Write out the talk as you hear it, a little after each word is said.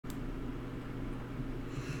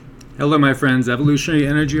Hello my friends, Evolutionary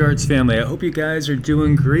Energy Arts family. I hope you guys are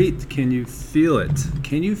doing great. Can you feel it?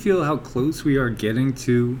 Can you feel how close we are getting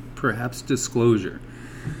to perhaps disclosure?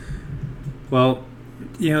 Well,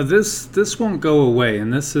 this won't go away,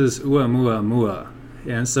 and this is Uamua.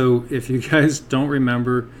 And so if you guys don't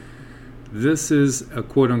remember, this is a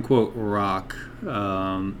quote-unquote rock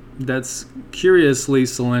that's curiously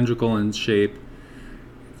cylindrical in shape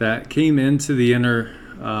that came into the inner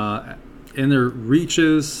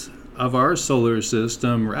reaches of our solar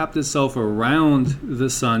system, wrapped itself around the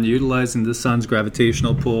sun, utilizing the sun's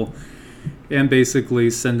gravitational pull, and basically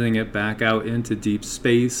sending it back out into deep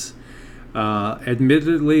space.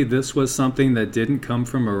 Admittedly, this was something that didn't come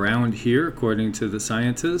from around here, according to the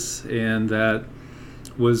scientists, and that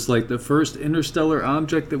was like the first interstellar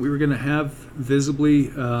object that we were going to have visibly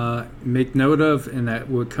make note of, and that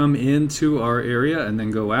would come into our area and then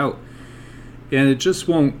go out. And it just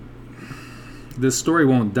won't, this story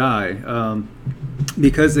won't die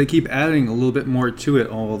because they keep adding a little bit more to it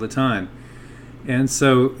all the time. And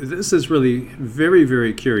so this is really very,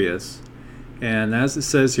 very curious. And as it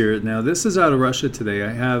says here, now this is out of Russia today.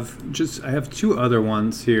 I have two other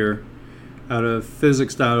ones here out of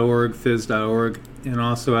physics.org, phys.org, and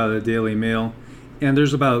also out of the Daily Mail. And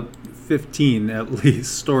there's about 15 at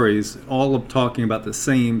least stories, all talking about the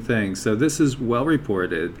same thing. So this is well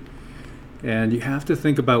reported. And you have to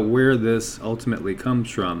think about where this ultimately comes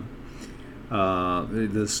from,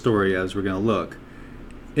 this story, as we're going to look.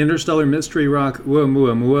 Interstellar mystery rock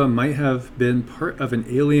Oumuamua might have been part of an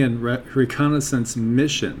alien reconnaissance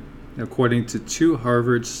mission, according to two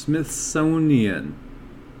Harvard Smithsonian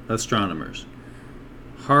astronomers.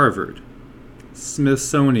 Harvard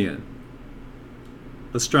Smithsonian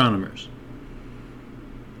astronomers.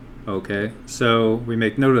 Okay, so we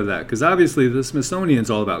make note of that, because obviously the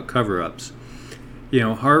Smithsonian's all about cover-ups. You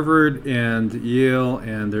know, Harvard and Yale,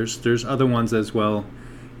 and there's other ones as well.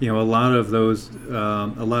 You know, a lot of those,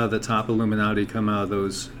 a lot of the top Illuminati come out of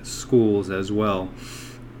those schools as well.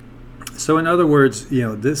 So in other words, you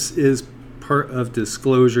know, this is part of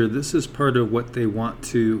disclosure. This is part of what they want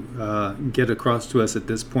to get across to us at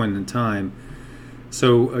this point in time.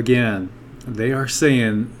 So again, they are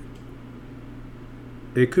saying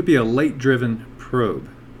it could be a light-driven probe.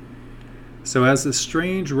 So as the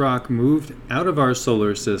strange rock moved out of our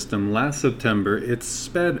solar system last September, it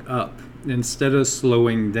sped up instead of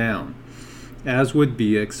slowing down, as would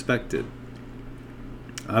be expected.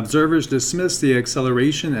 Observers dismissed the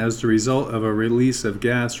acceleration as the result of a release of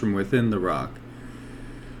gas from within the rock.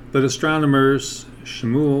 But astronomers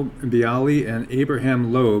Shmuel Bialy and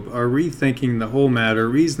Abraham Loeb are rethinking the whole matter,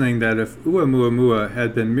 reasoning that if Oumuamua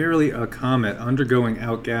had been merely a comet undergoing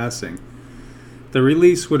outgassing, the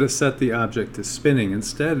release would have set the object to spinning.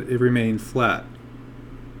 Instead, it remained flat.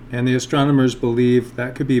 And the astronomers believe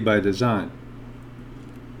that could be by design.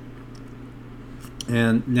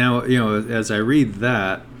 And now, you know, as I read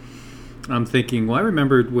that, I'm thinking, well, I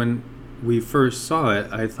remembered when we first saw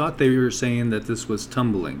it, I thought they were saying that this was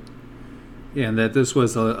tumbling. And that this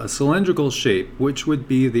was a cylindrical shape, which would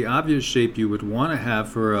be the obvious shape you would want to have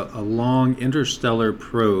for a long interstellar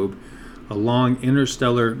probe, a long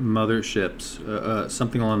interstellar motherships,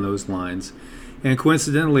 something along those lines. And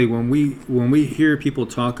coincidentally, when we hear people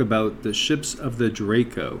talk about the ships of the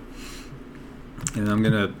Draco,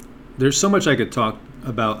 and there's so much I could talk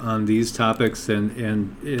about on these topics,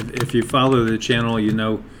 and if you follow the channel, you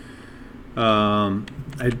know,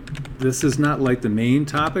 this is not like the main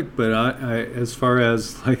topic, but I as far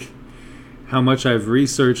as like how much I've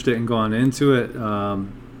researched it and gone into it,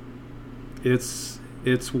 it's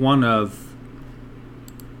one of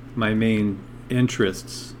my main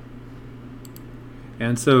interests.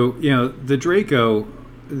 And so, you know, the Draco,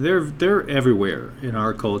 they're everywhere in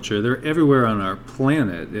our culture. They're everywhere on our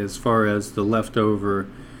planet as far as the leftover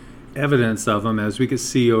evidence of them, as we can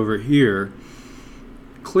see over here.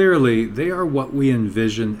 Clearly, they are what we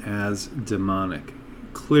envision as demonic.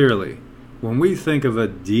 Clearly, when we think of a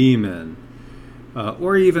demon,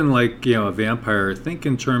 or even like, you know, a vampire, think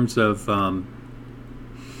in terms of, oh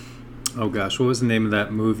gosh, what was the name of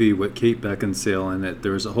that movie with Kate Beckinsale in it?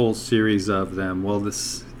 There was a whole series of them. Well, I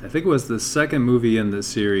think it was the second movie in the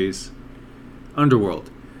series,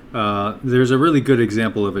 Underworld. There's a really good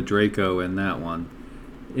example of a Draco in that one.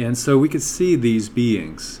 And so we could see these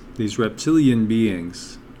beings, these reptilian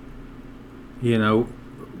beings, you know,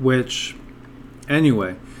 which,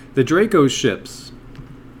 anyway, the Draco ships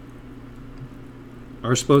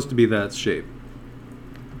are supposed to be that shape,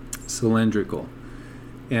 cylindrical.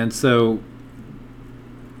 And so,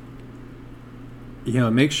 you know,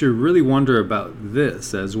 it makes you really wonder about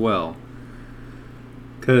this as well.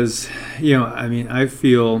 Because, you know, I mean, I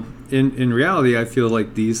feel in reality, I feel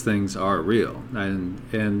like these things are real,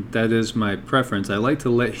 and that is my preference. I like to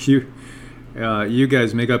let you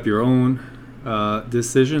guys make up your own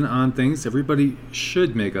decision on things. Everybody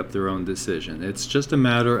should make up their own decision. It's just a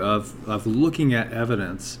matter of looking at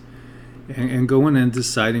evidence and going and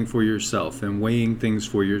deciding for yourself and weighing things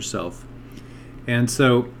for yourself. And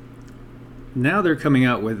so now they're coming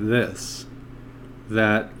out with this,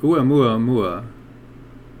 that Oumuamua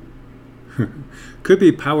could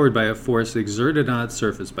be powered by a force exerted on its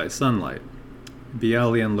surface by sunlight.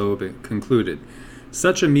 Bialy and Loeb concluded.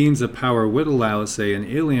 Such a means of power would allow, say, an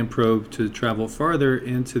alien probe to travel farther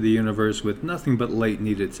into the universe with nothing but light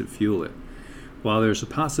needed to fuel it. While there's a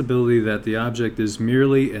possibility that the object is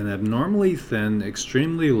merely an abnormally thin,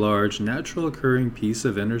 extremely large, natural occurring piece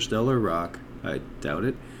of interstellar rock, I doubt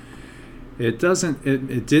it. It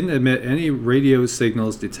didn't emit any radio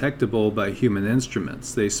signals detectable by human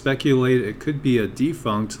instruments. They speculate it could be a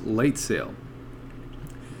defunct light sail.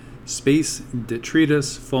 Space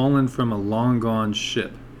detritus fallen from a long-gone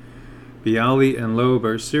ship. Bialy and Loeb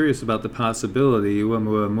are serious about the possibility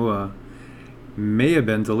Oumuamua may have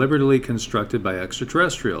been deliberately constructed by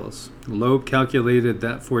extraterrestrials. Loeb calculated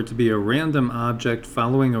that for it to be a random object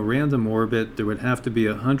following a random orbit, there would have to be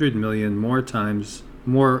 100 million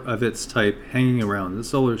more of its type hanging around the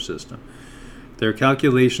solar system. Their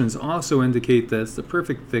calculations also indicate that it's the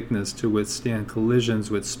perfect thickness to withstand collisions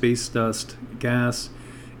with space dust, gas,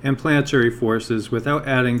 and planetary forces without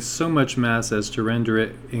adding so much mass as to render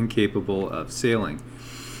it incapable of sailing.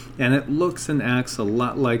 And it looks and acts a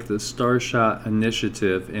lot like the Starshot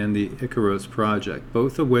Initiative and the Icarus Project,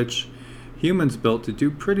 both of which humans built to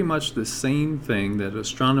do pretty much the same thing that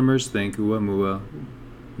astronomers think Oumuamua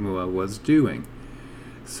was doing.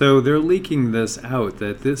 So they're leaking this out,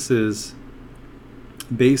 that this is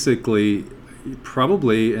basically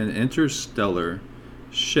probably an interstellar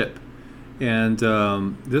ship. And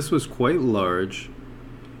this was quite large,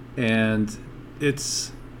 and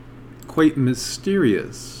it's quite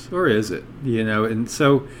mysterious, or is it? You know, and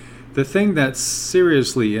so the thing that's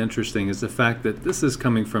seriously interesting is the fact that this is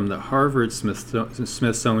coming from the Harvard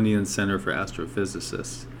Smithsonian Center for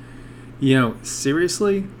Astrophysicists. You know,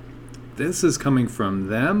 seriously? This is coming from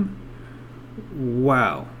them?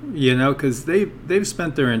 Wow. You know, because they've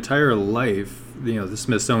spent their entire life, you know, the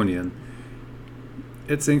Smithsonian,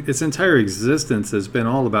 its entire existence has been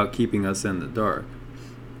all about keeping us in the dark.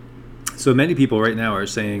 So many people right now are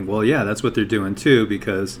saying, well, yeah, that's what they're doing too,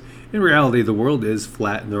 because in reality the world is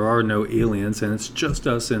flat and there are no aliens, and it's just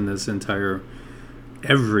us in this entire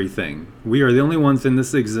everything. We are the only ones in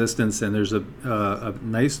this existence, and there's a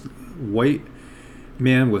nice white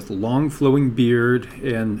man with long flowing beard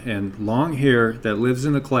and long hair that lives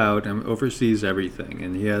in a cloud and oversees everything,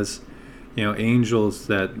 and he has, you know, angels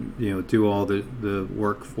that, you know, do all the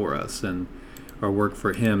work for us and or work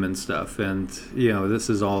for him and stuff. And, you know, this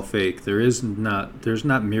is all fake. There's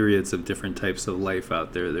not myriads of different types of life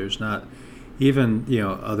out there. There's not even, you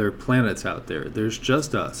know, other planets out there. There's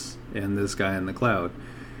just us and this guy in the cloud.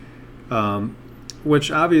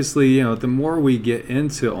 Which obviously, you know, the more we get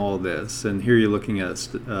into all this, and here you're looking at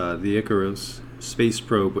the Icarus space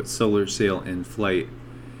probe with solar sail in flight.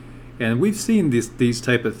 And we've seen these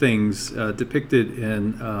type of things depicted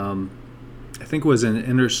in, I think it was in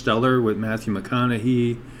Interstellar with Matthew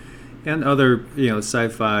McConaughey, and other, you know,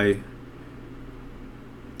 sci-fi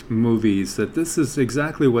movies, that this is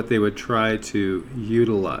exactly what they would try to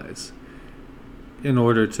utilize in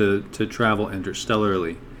order to travel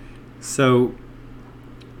interstellarly. So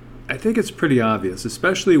I think it's pretty obvious,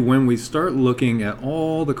 especially when we start looking at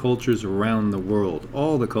all the cultures around the world,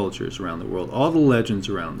 all the legends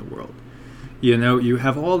around the world. You know, you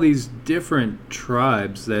have all these different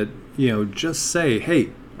tribes that, you know, just say,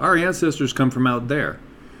 hey, our ancestors come from out there.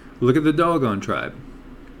 Look at the Dogon tribe.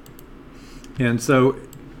 And so,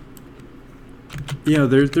 you know,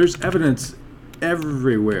 there's evidence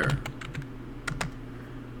everywhere.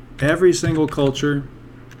 Every single culture,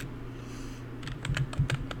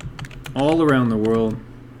 all around the world,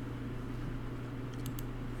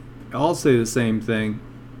 all say the same thing.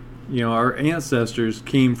 You know, our ancestors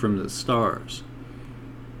came from the stars.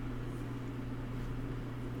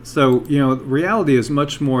 So, you know, reality is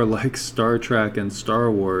much more like Star Trek and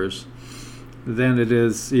Star Wars than it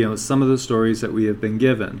is, you know, some of the stories that we have been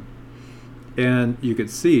given. And you could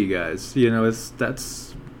see, guys, you know, it's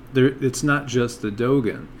not just the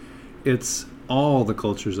Dogon. It's all the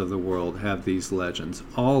cultures of the world have these legends,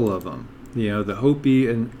 all of them. You know, the Hopi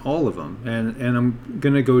and all of them. And I'm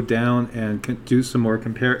going to go down and do some more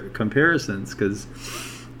comparisons, because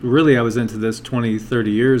really I was into this 20,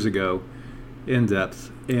 30 years ago in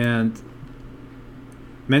depth. And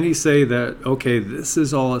Many say that, okay, this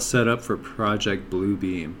is all a setup for Project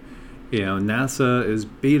Bluebeam. NASA is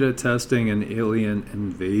beta testing an alien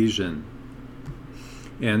invasion.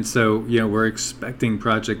 And so, we're expecting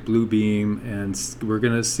Project Bluebeam, and we're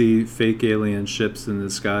going to see fake alien ships in the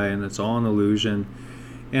sky, and it's all an illusion.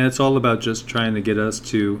 And it's all about just trying to get us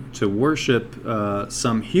to worship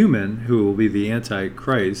some human who will be the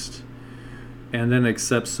Antichrist, and then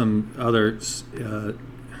accept some other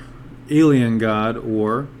alien god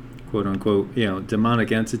or quote-unquote,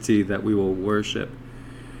 demonic entity that we will worship.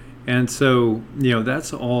 And so,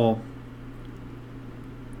 that's all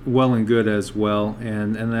well and good as well,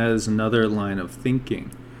 and that is another line of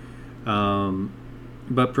thinking.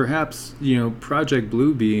 But perhaps, Project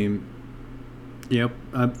Bluebeam,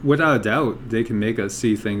 without a doubt, they can make us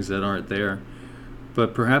see things that aren't there.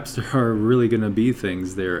 But perhaps there are really going to be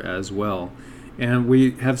things there as well. And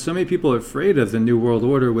we have so many people afraid of the New World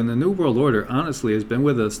Order, when the New World Order, honestly, has been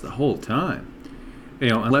with us the whole time.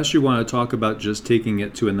 Unless you want to talk about just taking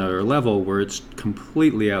it to another level where it's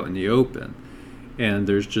completely out in the open and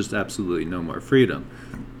there's just absolutely no more freedom.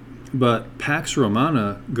 But Pax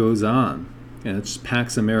Romana goes on, and it's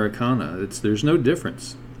Pax Americana. There's no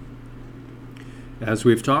difference. As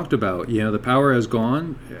we've talked about, the power has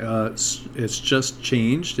gone. It's just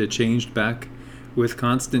changed. It changed back with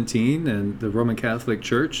Constantine and the Roman Catholic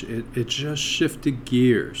Church. It just shifted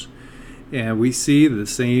gears. And we see the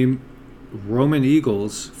same Roman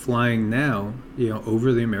eagles flying now,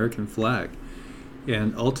 over the American flag.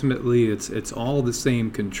 And ultimately, it's all the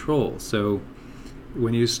same control. So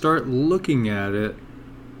when you start looking at it,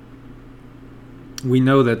 we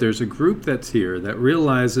know that there's a group that's here that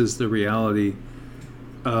realizes the reality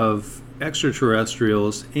of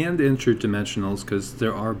extraterrestrials and interdimensionals, because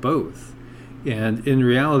there are both. And in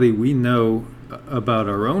reality, we know about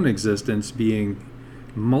our own existence being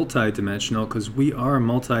multidimensional, because we are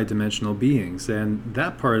multidimensional beings, and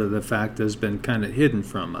that part of the fact has been kind of hidden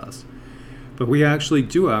from us. But we actually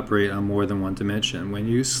do operate on more than one dimension. When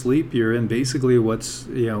you sleep, you're in basically what's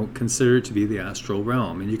considered to be the astral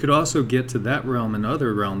realm, and you could also get to that realm and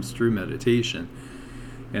other realms through meditation.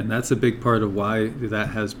 And that's a big part of why that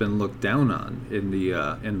has been looked down on in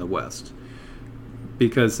the West,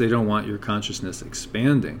 because they don't want your consciousness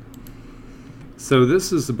expanding. So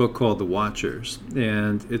this is a book called The Watchers,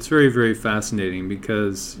 and it's very, very fascinating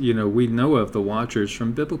because, we know of the Watchers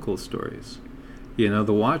from biblical stories.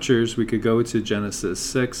 The Watchers, we could go to Genesis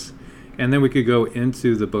 6, and then we could go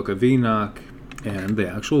into the book of Enoch and the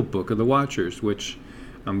actual book of the Watchers, which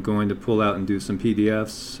I'm going to pull out and do some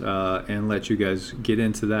PDFs and let you guys get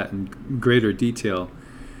into that in greater detail.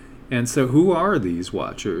 And so who are these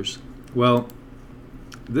Watchers? Well,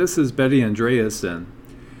 this is Betty Andreasson.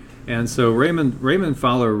 And so Raymond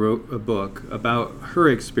Fowler wrote a book about her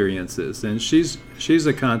experiences, and she's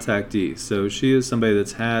a contactee. So she is somebody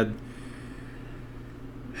that's had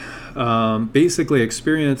basically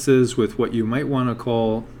experiences with what you might want to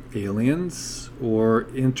call aliens or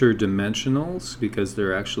interdimensionals, because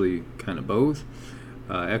they're actually kind of both.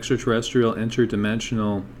 Extraterrestrial,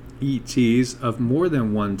 interdimensional ETs of more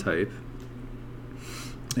than one type.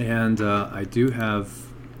 And I do have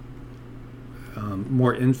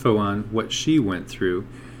more info on what she went through.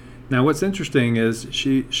 Now, what's interesting is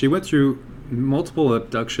she went through multiple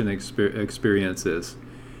abduction experiences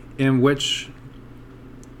in which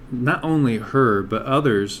not only her, but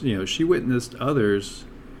others, she witnessed others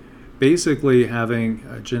basically having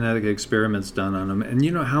genetic experiments done on them. And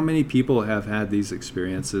how many people have had these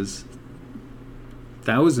experiences?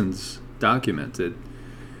 Thousands documented.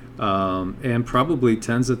 And probably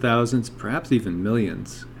tens of thousands, perhaps even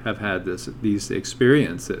millions, have had these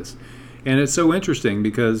experiences. And it's so interesting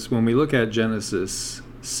because when we look at Genesis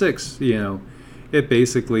 6, it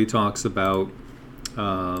basically talks about,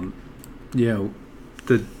 the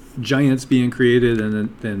giants being created and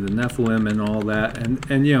the Nephilim and all that.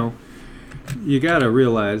 And you got to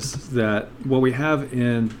realize that what we have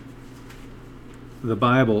in the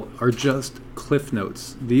Bible are just cliff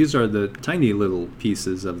notes. These are the tiny little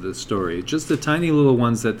pieces of the story, just the tiny little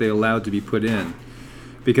ones that they allowed to be put in,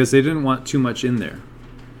 because they didn't want too much in there.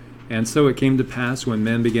 And so it came to pass, when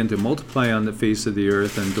men began to multiply on the face of the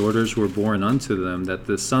earth and daughters were born unto them, that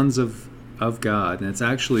the sons of God, and it's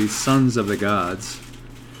actually sons of the gods,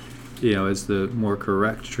 is the more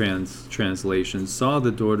correct translation, saw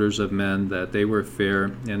the daughters of men that they were fair,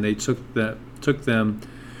 and they took them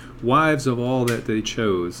wives of all that they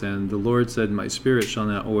chose. And the Lord said, My spirit shall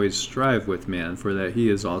not always strive with man, for that he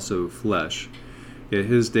is also flesh. Yet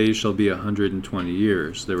his days shall be 120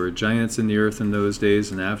 years. There were giants in the earth in those days,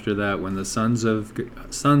 and after that, when the sons of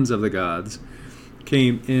the gods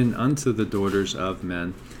came in unto the daughters of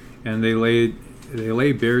men, and they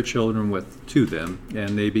laid bare children to them,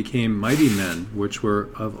 and they became mighty men, which were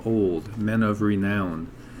of old, men of renown.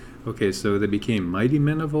 Okay, so they became mighty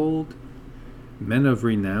men of old, men of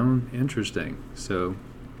renown. Interesting. So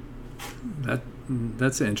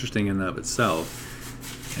that's interesting in and of itself.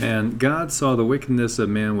 And God saw the wickedness of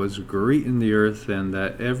man was great in the earth, and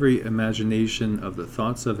that every imagination of the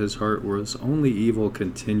thoughts of his heart was only evil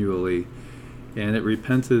continually. And it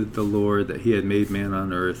repented the Lord that he had made man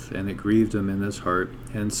on earth, and it grieved him in his heart.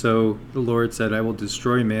 And so the Lord said, I will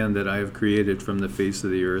destroy man that I have created from the face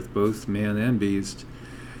of the earth, both man and beast,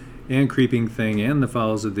 and creeping thing, and the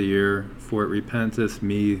fowls of the air, for it repenteth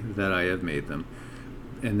me that I have made them.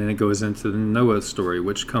 And then it goes into the Noah story,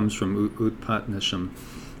 which comes from Utpatnasham,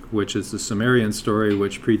 which is the Sumerian story,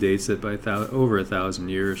 which predates it by over 1,000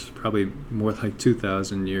 years, probably more like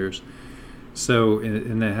 2,000 years. So,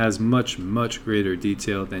 and it has much, much greater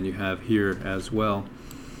detail than you have here as well.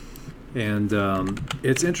 And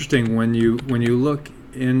it's interesting when you look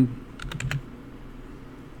in,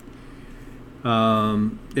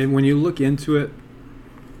 and when you look into it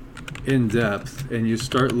in depth, and you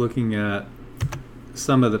start looking at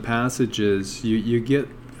some of the passages, you get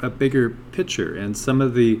a bigger picture, and some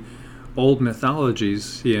of the old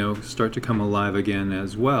mythologies, start to come alive again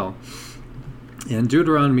as well. In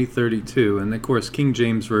Deuteronomy 32, and of course King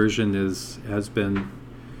James Version has been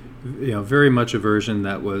very much a version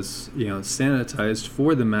that was sanitized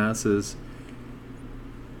for the masses,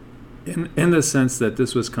 in the sense that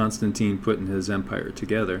this was Constantine putting his empire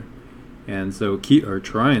together, and so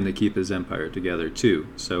trying to keep his empire together too.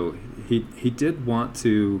 So he did want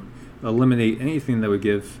to eliminate anything that would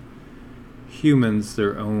give humans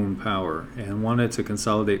their own power, and wanted to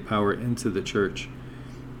consolidate power into the church.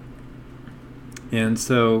 And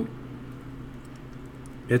so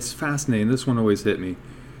it's fascinating. This one always hit me.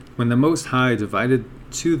 When the Most High divided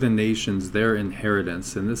to the nations their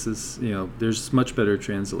inheritance, and this is, there's much better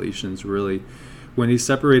translations really. When he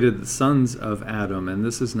separated the sons of Adam, and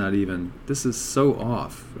this is so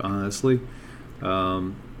off, honestly,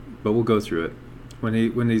 but we'll go through it.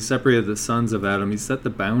 When he separated the sons of Adam, he set the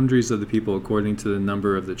boundaries of the people according to the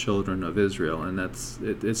number of the children of Israel, and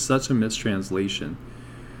it's such a mistranslation.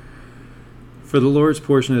 For the Lord's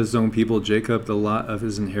portion of his own people, Jacob the lot of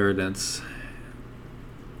his inheritance.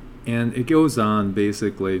 And it goes on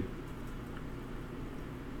basically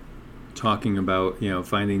talking about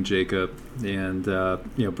finding Jacob and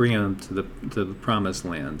bringing him to the promised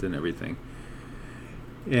land and everything.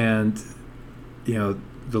 And the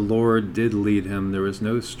Lord did lead him. There was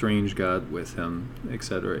no strange god with him,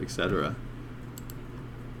 etc., etc.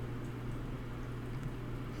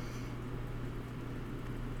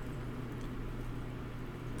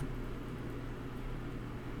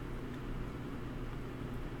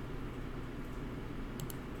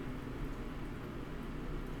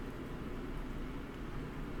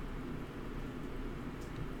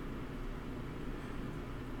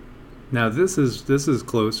 Now this is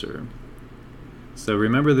closer. So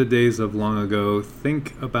remember the days of long ago.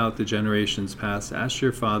 Think about the generations past. Ask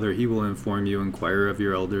your father, he will inform you. Inquire of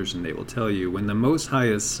your elders, and they will tell you. When the Most High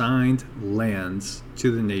assigned lands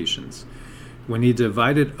to the nations, when he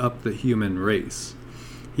divided up the human race,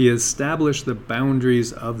 he established the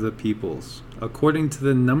boundaries of the peoples according to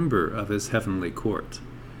the number of his heavenly court.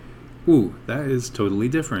 Ooh, that is totally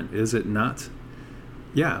different, is it not?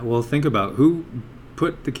 Yeah, well, think about who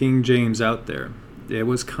put the King James out there. It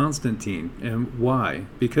was Constantine. And why?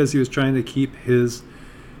 Because he was trying to keep his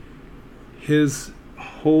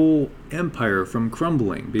whole empire from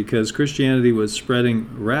crumbling, because Christianity was spreading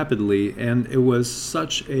rapidly, and it was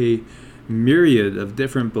such a myriad of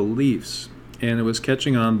different beliefs, and it was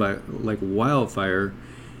catching on by like wildfire,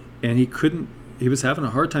 and he was having a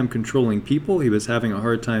hard time controlling people. He was having a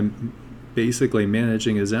hard time basically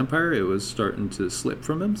managing his empire. It was starting to slip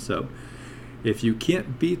from him. So if you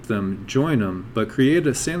can't beat them, join them, but create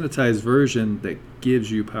a sanitized version that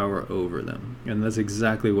gives you power over them. And that's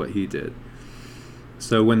exactly what he did.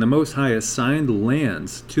 So when the Most High assigned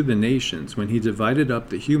lands to the nations, when he divided up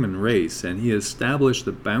the human race, and he established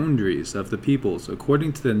the boundaries of the peoples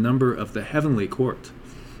according to the number of the heavenly court.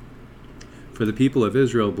 For the people of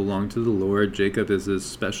Israel belong to the Lord. Jacob is his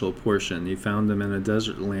special portion. He found them in a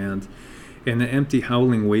desert land. In an empty,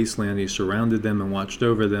 howling wasteland, he surrounded them and watched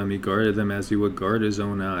over them. He guarded them as he would guard his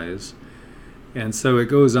own eyes. And so it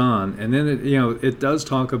goes on. And then it does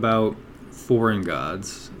talk about foreign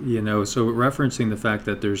gods, so referencing the fact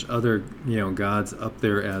that there's other, gods up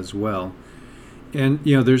there as well. And,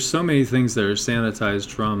 there's so many things that are sanitized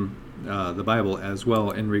from the Bible as well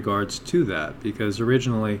in regards to that, because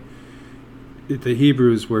originally the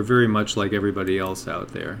Hebrews were very much like everybody else out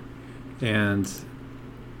there, and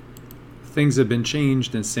things have been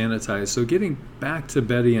changed and sanitized. So getting back to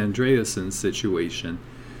Betty Andreasen's situation,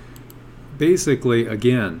 basically,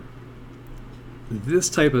 again, this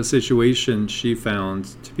type of situation she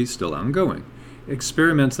found to be still ongoing.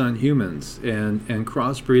 Experiments on humans and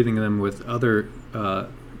crossbreeding them with other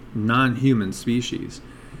non-human species.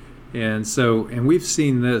 And we've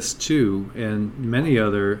seen this too in many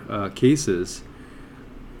other cases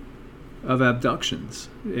of abductions.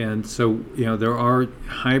 And so, there are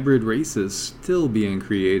hybrid races still being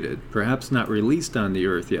created, perhaps not released on the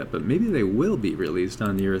earth yet, but maybe they will be released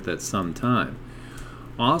on the earth at some time.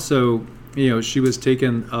 Also, she was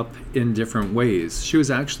taken up in different ways. She was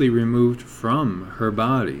actually removed from her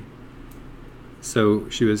body. So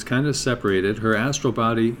she was kind of separated. Her astral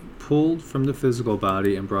body pulled from the physical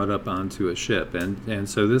body and brought up onto a ship. And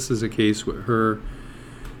so this is a case with her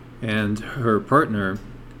and her partner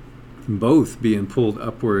both being pulled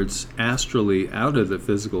upwards astrally out of the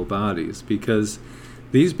physical bodies, because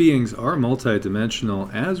these beings are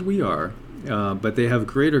multidimensional as we are, but they have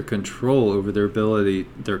greater control over their ability,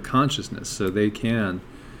 their consciousness, so they can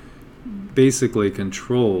basically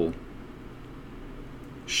control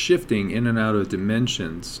shifting in and out of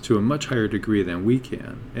dimensions to a much higher degree than we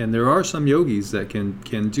can. And there are some yogis that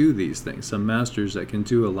can do these things, some masters that can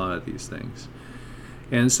do a lot of these things.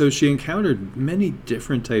 And so she encountered many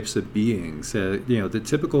different types of beings, the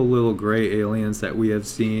typical little gray aliens that we have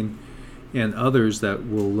seen, and others that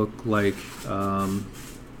will look like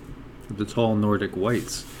the tall Nordic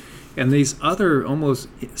whites. And these other almost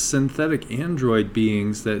synthetic android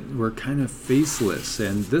beings that were kind of faceless.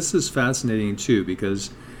 And this is fascinating too, because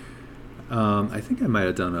I think I might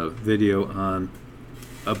have done a video on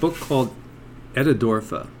a book called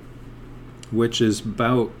Etidorfa, which is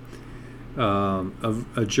about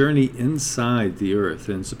a journey inside the earth.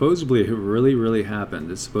 And supposedly it really, really happened.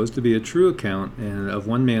 It's supposed to be a true account of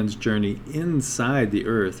one man's journey inside the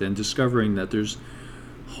earth and discovering that there's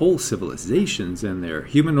whole civilizations in there,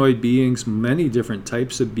 humanoid beings, many different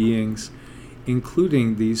types of beings,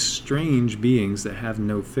 including these strange beings that have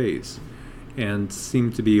no face and seem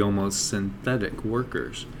to be almost synthetic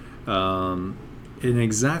workers, in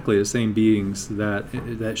exactly the same beings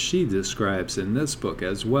that she describes in this book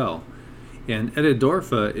as well. And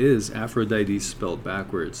Etidorfa is Aphrodite spelled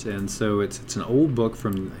backwards, and so it's an old book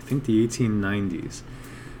from, I think, the 1890s.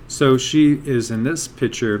 So she is in this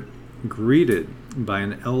picture greeted by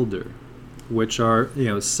an elder, which are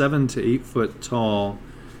 7 to 8 foot tall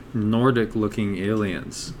Nordic looking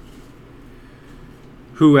aliens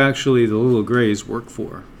who actually the little grays work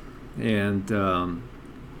for. And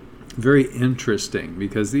very interesting,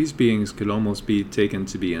 because these beings could almost be taken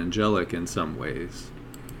to be angelic in some ways.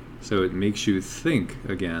 So it makes you think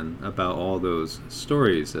again about all those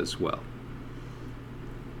stories as well.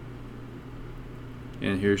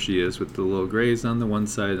 And here she is with the little grays on the one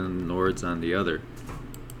side and the Nords on the other.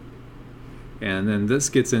 And then this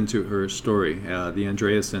gets into her story, the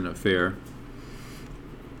Andreasen affair.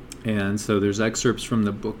 And so there's excerpts from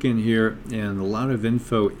the book in here and a lot of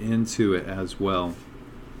info into it as well.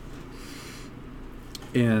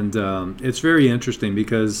 And it's very interesting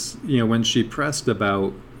because, when she pressed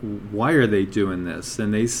about why are they doing this,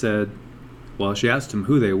 and they said, well, she asked them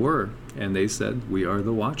who they were, and they said, we are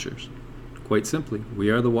the Watchers. Quite simply, we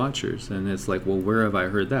are the Watchers. And it's like, well, where have I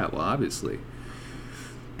heard that? Well, obviously,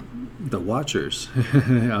 the Watchers,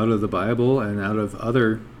 out of the Bible and out of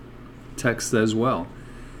other texts as well.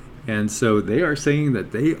 And so they are saying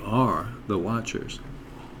that they are the Watchers,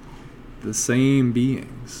 the same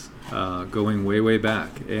beings, going way, way back.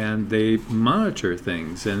 And they monitor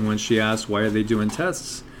things. And when she asked why are they doing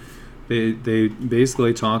tests, they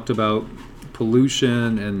basically talked about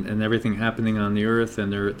pollution and everything happening on the earth,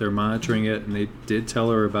 and they're monitoring it. And they did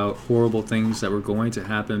tell her about horrible things that were going to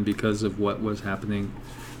happen because of what was happening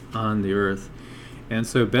on the earth. And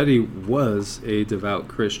so Betty was a devout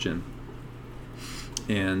Christian,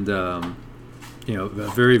 and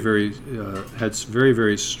very, very had very,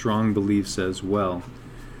 very strong beliefs as well.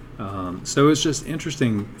 So it's just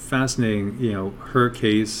interesting, fascinating, her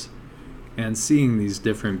case and seeing these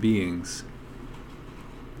different beings.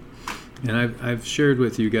 And I've shared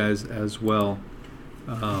with you guys as well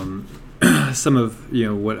some of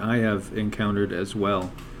what I have encountered as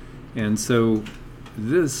well. And so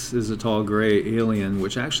this is a tall gray alien,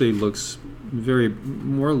 which actually looks very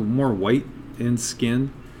more white in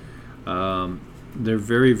skin. They're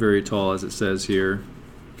very, very tall, as it says here.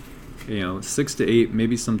 6 to 8,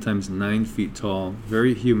 maybe sometimes 9 feet tall,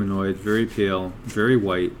 very humanoid, very pale, very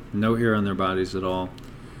white, no hair on their bodies at all.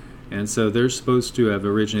 And so they're supposed to have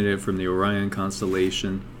originated from the Orion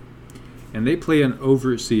constellation. And they play an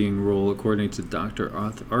overseeing role, according to Dr.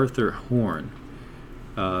 Arthur Horn,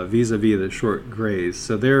 vis-a-vis the short grays.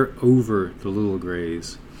 So they're over the little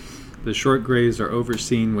grays. The short grays are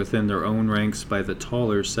overseen within their own ranks by the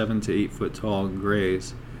taller 7 to 8 foot tall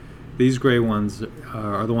grays. These gray ones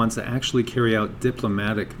are the ones that actually carry out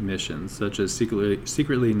diplomatic missions, such as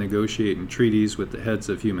secretly negotiating treaties with the heads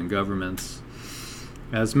of human governments.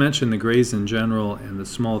 As mentioned, the grays in general, and the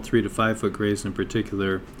small 3 to 5 foot grays in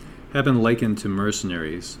particular, have been likened to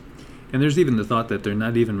mercenaries. And there's even the thought that they're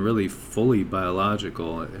not even really fully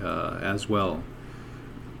biological as well.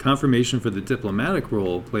 Confirmation for the diplomatic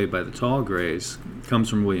role played by the tall grays comes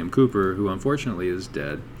from William Cooper, who unfortunately is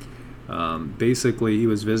dead. Basically, he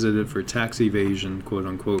was visited for tax evasion, quote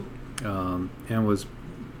unquote, and was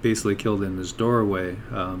basically killed in his doorway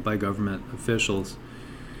by government officials.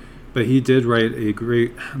 But he did write a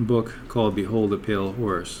great book called Behold a Pale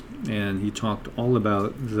Horse, and he talked all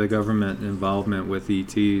about the government involvement with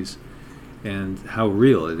ETs and how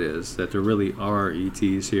real it is, that there really are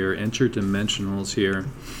ETs here, interdimensionals here.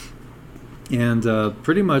 And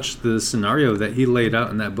pretty much the scenario that he laid out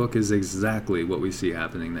in that book is exactly what we see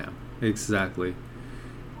happening now. Exactly.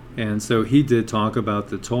 And so he did talk about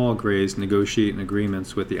the tall grays negotiating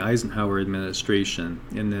agreements with the Eisenhower administration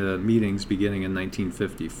in the meetings beginning in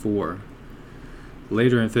 1954.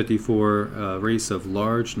 Later in 54, a race of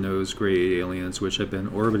large-nosed gray aliens which had been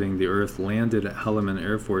orbiting the Earth landed at Hellerman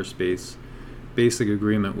Air Force Base. Basic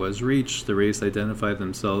agreement was reached. The race identified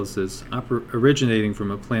themselves as originating from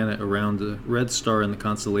a planet around a red star in the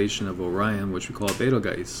constellation of Orion, which we call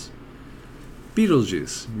Betelgeuse.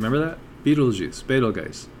 Betelgeuse, remember that? Betelgeuse,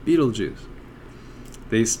 Betelgeuse, Betelgeuse.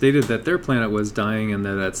 They stated that their planet was dying and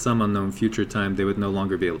that at some unknown future time they would no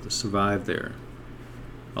longer be able to survive there.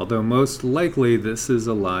 Although most likely this is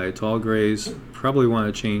a lie, tall grays probably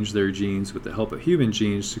want to change their genes with the help of human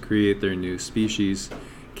genes to create their new species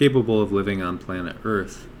capable of living on planet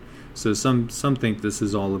Earth. So some think this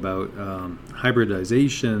is all about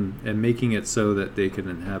hybridization and making it so that they can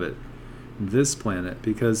inhabit this planet,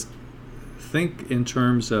 because think in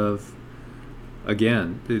terms of,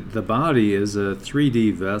 again, the body is a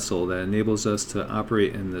 3D vessel that enables us to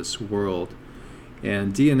operate in this world.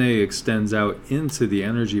 And DNA extends out into the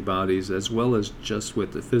energy bodies as well as just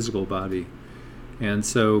with the physical body. And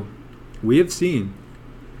so we have seen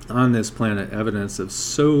on this planet evidence of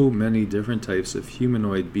so many different types of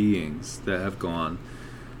humanoid beings that have gone,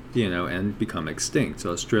 and become extinct.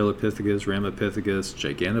 So Australopithecus, Ramapithecus,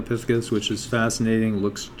 Gigantopithecus, which is fascinating,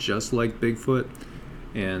 looks just like Bigfoot.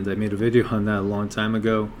 And I made a video on that a long time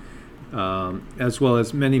ago, as well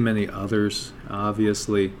as many, many others,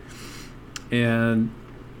 obviously. And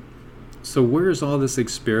so where's all this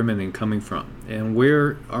experimenting coming from? And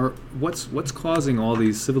what's causing all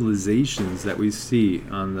these civilizations that we see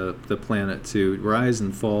on the planet to rise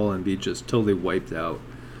and fall and be just totally wiped out?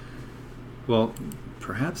 Well,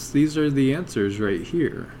 perhaps these are the answers right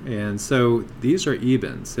here. And so these are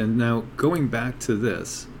Ebens. And now going back to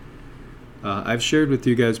this, I've shared with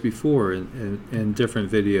you guys before in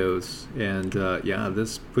different videos, and yeah,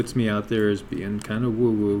 this puts me out there as being kind of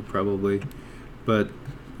woo-woo probably, but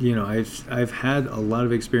I've had a lot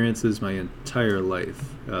of experiences my entire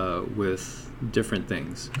life with different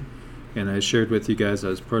things, and I shared with you guys I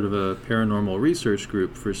was part of a paranormal research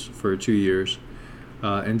group for 2 years,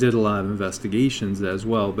 and did a lot of investigations as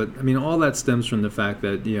well. But I mean, all that stems from the fact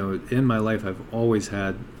that in my life I've always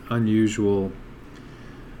had unusual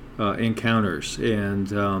encounters,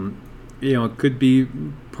 and it could be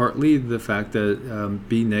partly the fact that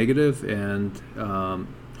B negative and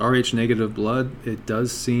Rh negative blood, it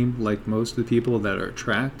does seem like most of the people that are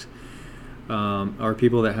tracked are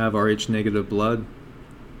people that have Rh negative blood.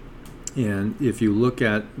 And if you look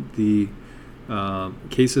at the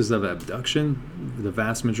cases of abduction, the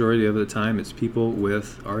vast majority of the time it's people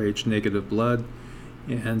with Rh negative blood.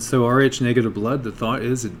 And so Rh negative blood, the thought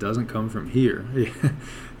is it doesn't come from here.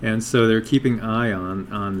 And so they're keeping an eye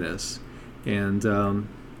on this. And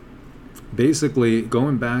basically,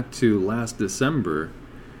 going back to last December,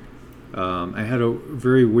 I had a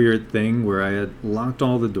very weird thing where I had locked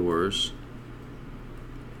all the doors.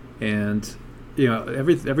 And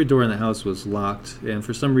every door in the house was locked. And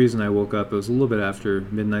for some reason I woke up, it was a little bit after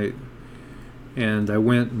midnight, and I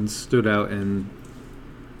went and stood out in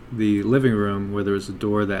the living room where there was a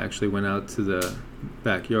door that actually went out to the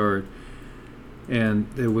backyard, and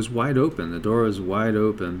it was wide open. The door was wide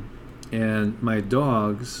open, and my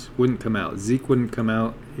dogs wouldn't come out. Zeke wouldn't come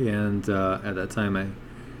out, and at that time I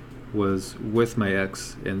was with my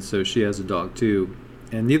ex, and so she has a dog too,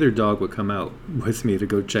 And neither dog would come out with me to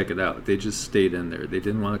go check it out. They just stayed in there. They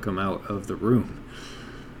didn't want to come out of the room.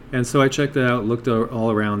 And so I checked it out, looked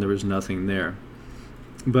all around. There was nothing there.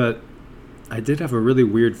 But I did have a really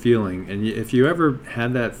weird feeling. And if you ever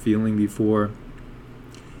had that feeling before,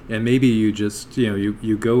 and maybe you just,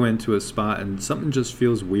 you go into a spot and something just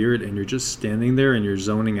feels weird and you're just standing there and you're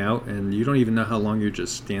zoning out and you don't even know how long you're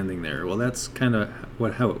just standing there. Well, that's kind of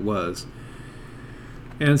how it was.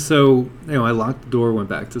 And so, I locked the door, went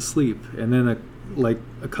back to sleep. And then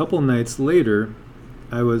a couple nights later,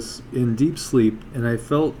 I was in deep sleep and I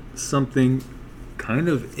felt something kind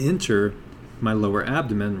of enter my lower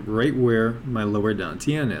abdomen, right where my lower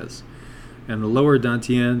dantian is. And the lower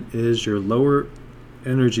dantian is your lower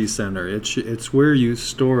energy center. It's where you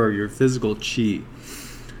store your physical chi,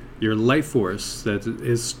 your life force that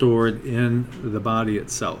is stored in the body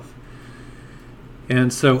itself.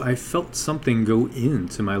 And so I felt something go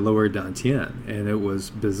into my lower dantian, and it was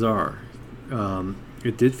bizarre.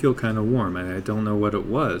 It did feel kind of warm, and I don't know what it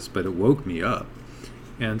was, but it woke me up.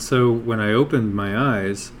 And so when I opened my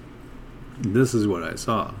eyes, this is what I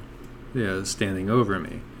saw. Standing over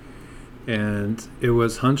me. And it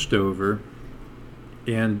was hunched over,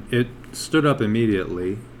 and it stood up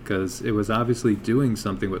immediately because it was obviously doing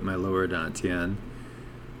something with my lower dantian.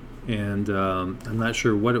 And I'm not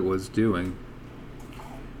sure what it was doing,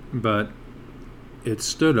 but it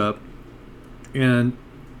stood up, and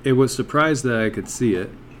it was surprised that I could see it.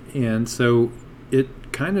 And so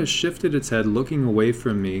it kind of shifted its head, looking away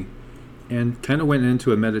from me, and kind of went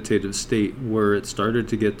into a meditative state where it started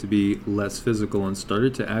to get to be less physical and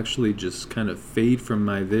started to actually just kind of fade from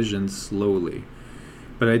my vision slowly.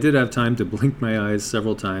 But I did have time to blink my eyes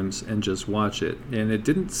several times and just watch it. And it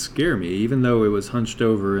didn't scare me, even though it was hunched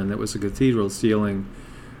over and it was a cathedral ceiling.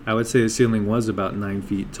 I would say the ceiling was about 9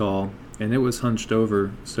 feet tall, and it was hunched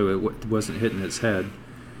over, so it wasn't hitting its head.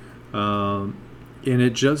 And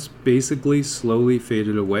it just basically slowly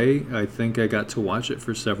faded away. I think I got to watch it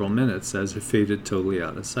for several minutes as it faded totally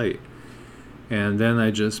out of sight. And then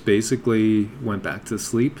I just basically went back to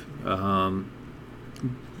sleep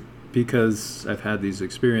because I've had these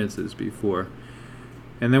experiences before.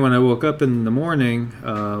 And then when I woke up in the morning,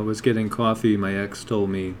 was getting coffee, my ex told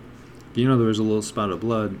me, there was a little spot of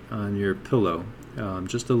blood on your pillow,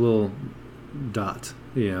 just a little dot,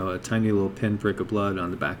 a tiny little pinprick of blood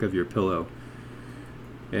on the back of your pillow.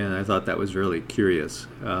 And I thought that was really curious.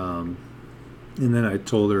 And then I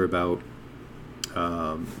told her about,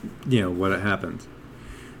 what had happened.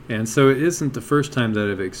 And so it isn't the first time that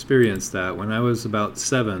I've experienced that. When I was about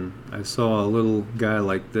 7, I saw a little guy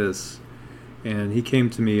like this, and he came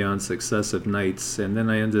to me on successive nights, and then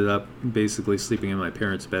I ended up basically sleeping in my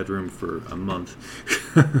parents' bedroom for a month.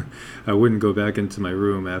 I wouldn't go back into my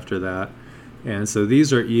room after that. And so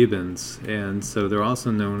these are Ebens, and so they're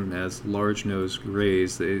also known as large-nosed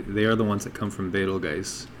grays. They are the ones that come from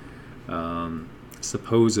Betelgeuse,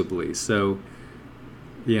 supposedly. So,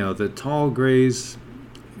 the tall grays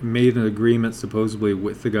made an agreement supposedly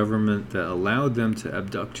with the government that allowed them to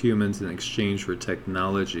abduct humans in exchange for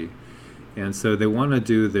technology. And so they want to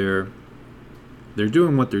do they're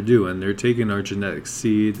doing what they're doing. They're taking our genetic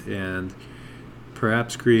seed and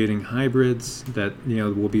perhaps creating hybrids that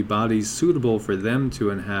will be bodies suitable for them to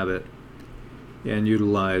inhabit and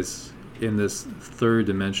utilize in this third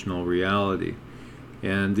dimensional reality.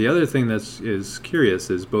 And the other thing that is curious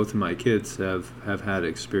is both of my kids have had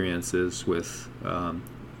experiences with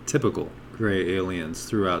typical gray aliens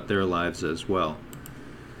throughout their lives as well.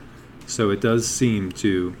 So it does seem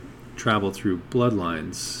to travel through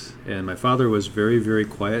bloodlines. And my father was very, very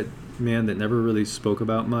quiet man that never really spoke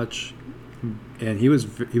about much. And he was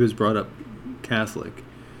brought up Catholic,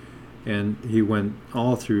 and he went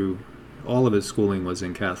all of his schooling was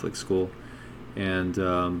in Catholic school. And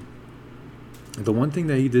the one thing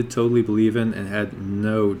that he did totally believe in and had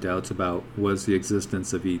no doubts about was the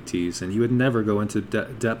existence of ETs, and he would never go into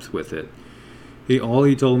depth with it. All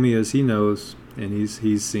he told me is he knows and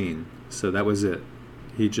he's seen. So that was it.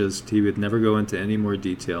 He would never go into any more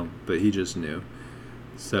detail, but he just knew.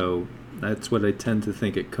 So that's what I tend to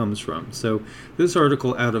think it comes from. So this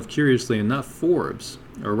article, out of curiously enough Forbes,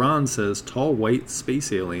 Iran says tall white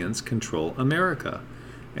space aliens control America.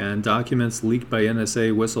 And documents leaked by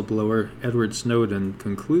NSA whistleblower Edward Snowden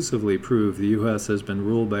conclusively prove the U.S. has been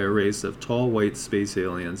ruled by a race of tall white space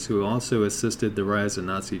aliens who also assisted the rise of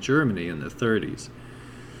Nazi Germany in the 30s.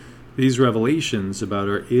 These revelations about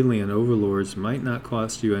our alien overlords might not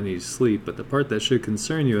cost you any sleep, but the part that should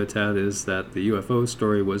concern you a tad is that the UFO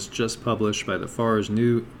story was just published by the Fars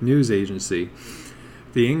news agency.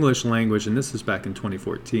 The English language, and this is back in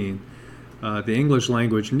 2014, the English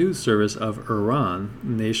language news service of Iran, a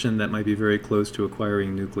nation that might be very close to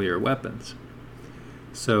acquiring nuclear weapons.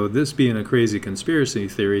 So this being a crazy conspiracy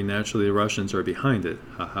theory, naturally the Russians are behind it.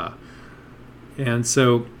 Haha. And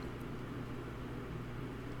so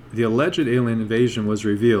the alleged alien invasion was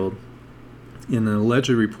revealed in an alleged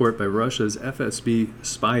report by Russia's FSB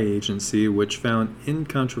spy agency, which found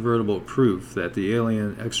incontrovertible proof that the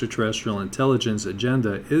alien extraterrestrial intelligence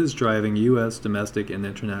agenda is driving U.S. domestic and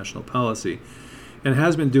international policy, and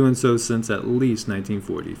has been doing so since at least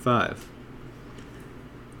 1945.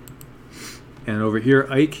 And over here,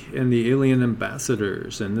 Ike and the Alien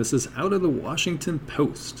Ambassadors, and this is out of the Washington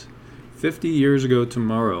Post. 50 years ago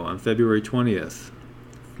tomorrow, on February 20th,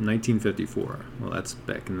 1954. Well, that's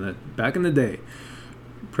back in the day.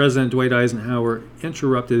 President Dwight Eisenhower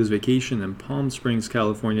interrupted his vacation in Palm Springs,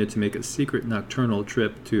 California, to make a secret nocturnal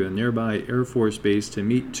trip to a nearby Air Force base to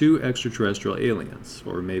meet 2 extraterrestrial aliens,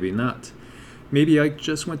 or maybe not. Maybe Ike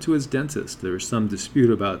just went to his dentist. There was some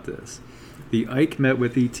dispute about this. The Ike met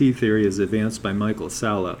with ET theory is advanced by Michael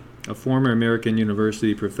Salla, a former American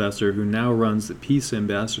University professor who now runs the Peace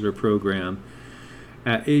Ambassador program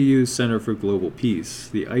at AU's Center for Global Peace.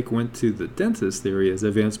 The Ike went to the dentist theory is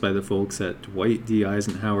advanced by the folks at Dwight D.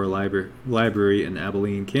 Eisenhower Library in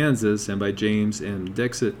Abilene, Kansas, and by James M.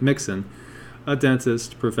 Mixon, a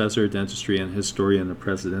dentist, professor of dentistry, and historian of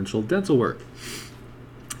presidential dental work.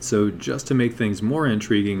 So just to make things more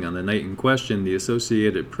intriguing, on the night in question, the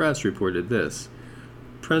Associated Press reported this: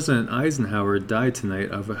 President Eisenhower died tonight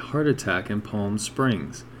of a heart attack in Palm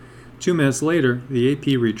Springs. 2 minutes later, the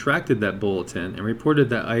AP retracted that bulletin and reported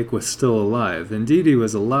that Ike was still alive. Indeed, he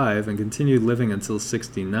was alive and continued living until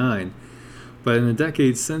 69. But in the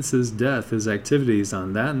decades since his death, his activities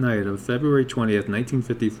on that night of February 20th,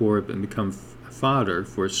 1954 have become fodder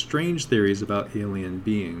for strange theories about alien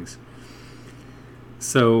beings.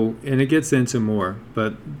 So, and it gets into more,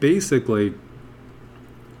 but basically,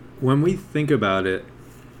 when we think about it,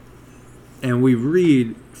 and we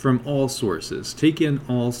read from all sources, take in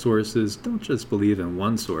all sources, don't just believe in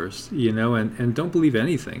one source, and don't believe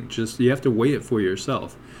anything. Just, you have to weigh it for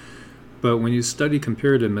yourself. But when you study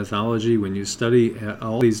comparative mythology, when you study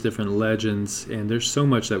all these different legends, and there's so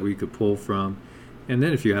much that we could pull from, and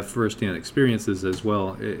then if you have first-hand experiences as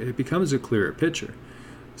well, it becomes a clearer picture.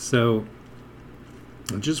 So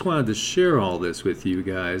I just wanted to share all this with you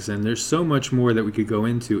guys, and there's so much more that we could go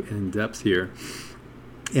into in depth here.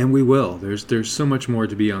 And we will. There's so much more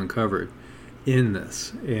to be uncovered in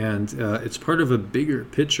this, and it's part of a bigger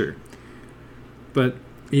picture. But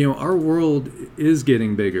our world is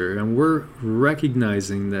getting bigger, and we're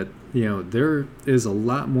recognizing that there is a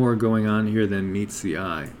lot more going on here than meets the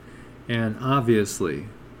eye. And obviously,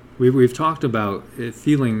 we've talked about it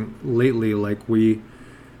feeling lately like we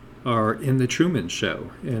are in the Truman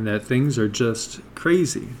Show, and that things are just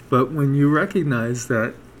crazy. But when you recognize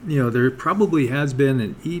that there probably has been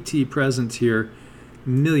an ET presence here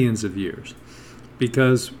millions of years,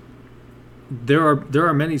 because there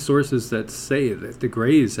are many sources that say that the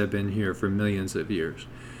Greys have been here for millions of years,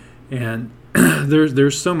 and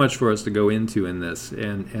there's so much for us to go into in this,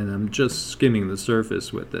 and I'm just skimming the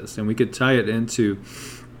surface with this, and we could tie it into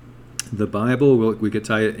the Bible, we could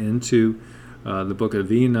tie it into the Book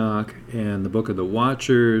of Enoch and the Book of the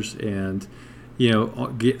Watchers, and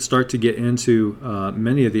start to get into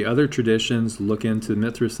many of the other traditions, look into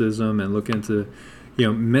Mithraism, and look into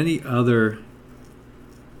many other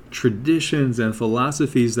traditions and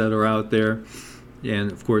philosophies that are out there.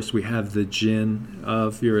 And of course we have the jinn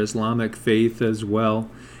of your Islamic faith as well,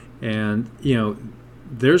 and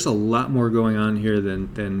there's a lot more going on here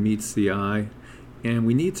than meets the eye, and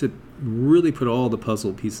we need to really put all the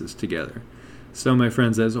puzzle pieces together. So my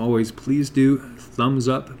friends, as always, please do thumbs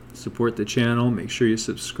up, support the channel, make sure you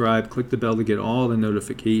subscribe, click the bell to get all the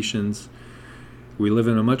notifications. We live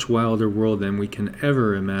in a much wilder world than we can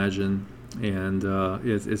ever imagine, and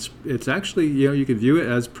it's actually, you can view it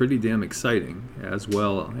as pretty damn exciting as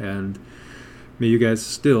well. And may you guys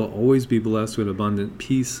still always be blessed with abundant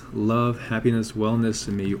peace, love, happiness, wellness,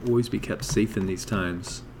 and may you always be kept safe in these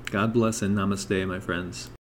times. God bless and namaste, my friends.